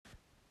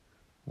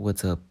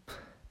What's up?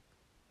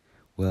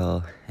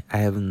 Well, I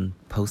haven't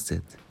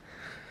posted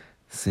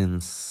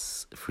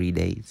since 3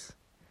 days,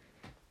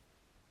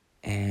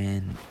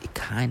 and it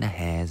kind of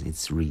has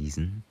its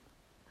reason.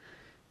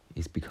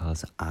 It's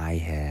because I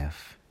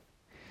have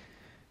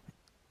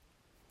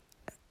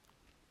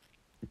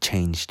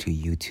changed to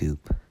YouTube.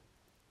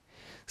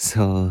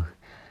 So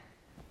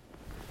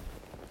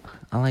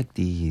I like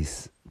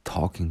these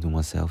talking to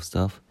myself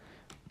stuff,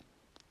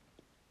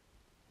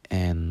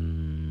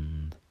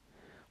 and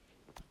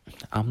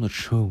I'm not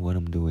sure what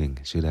I'm doing.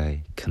 Should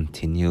I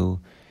continue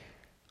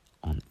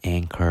on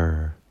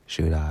Anchor?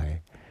 Should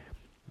I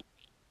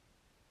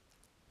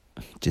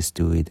just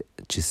do it?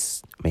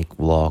 Just make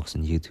vlogs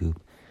on YouTube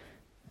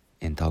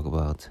and talk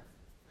about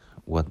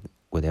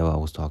whatever I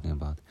was talking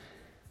about.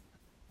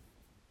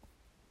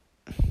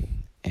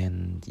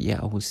 And yeah,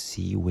 I will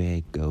see where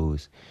it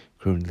goes.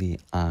 Currently,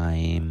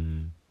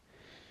 I'm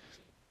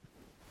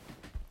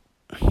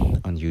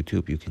on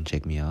YouTube. You can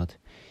check me out.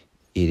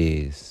 It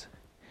is,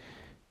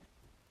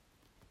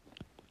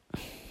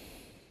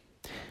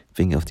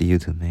 think of the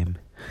YouTube name.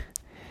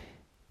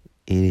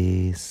 It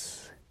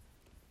is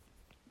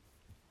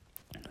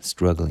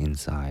Struggle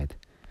Inside.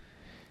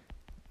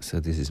 So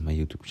this is my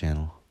YouTube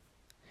channel.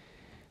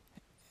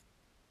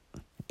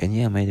 And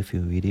yeah, I made a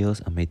few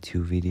videos. I made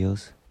 2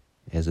 videos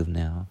as of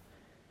now.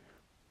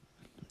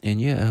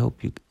 And yeah, I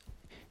hope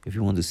if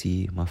you want to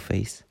see my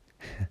face,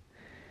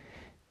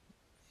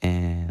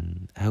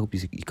 and I hope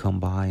you come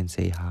by and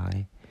say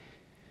hi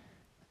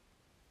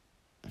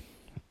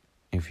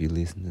if you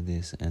listen to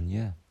this. And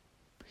yeah,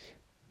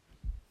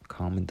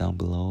 comment down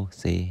below,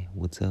 say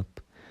what's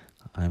up.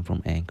 I'm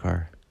from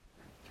Anchor.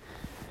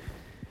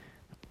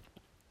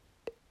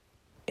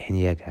 And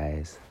yeah,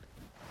 guys,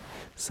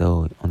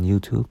 so on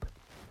YouTube,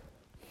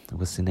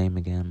 what's the name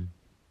again?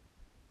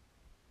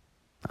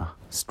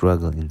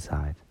 Struggle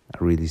Inside. I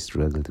really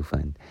struggle to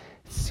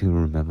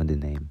remember the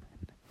name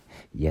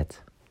yet.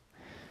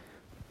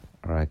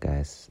 Alright,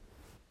 guys,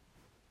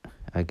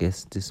 I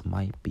guess this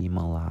might be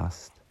my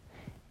last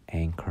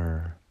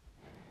Anchor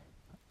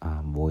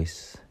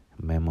voice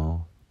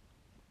memo.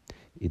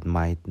 It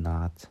might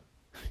not.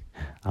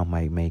 I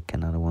might make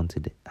another one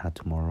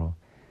tomorrow.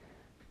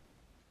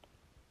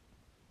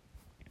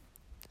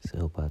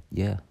 So, but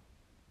yeah,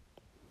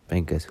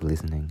 thank you guys for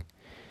listening,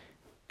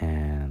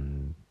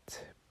 and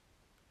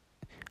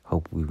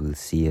hope we will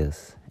see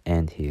us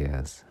and hear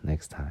us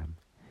next time,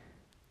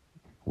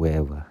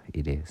 wherever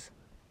it is.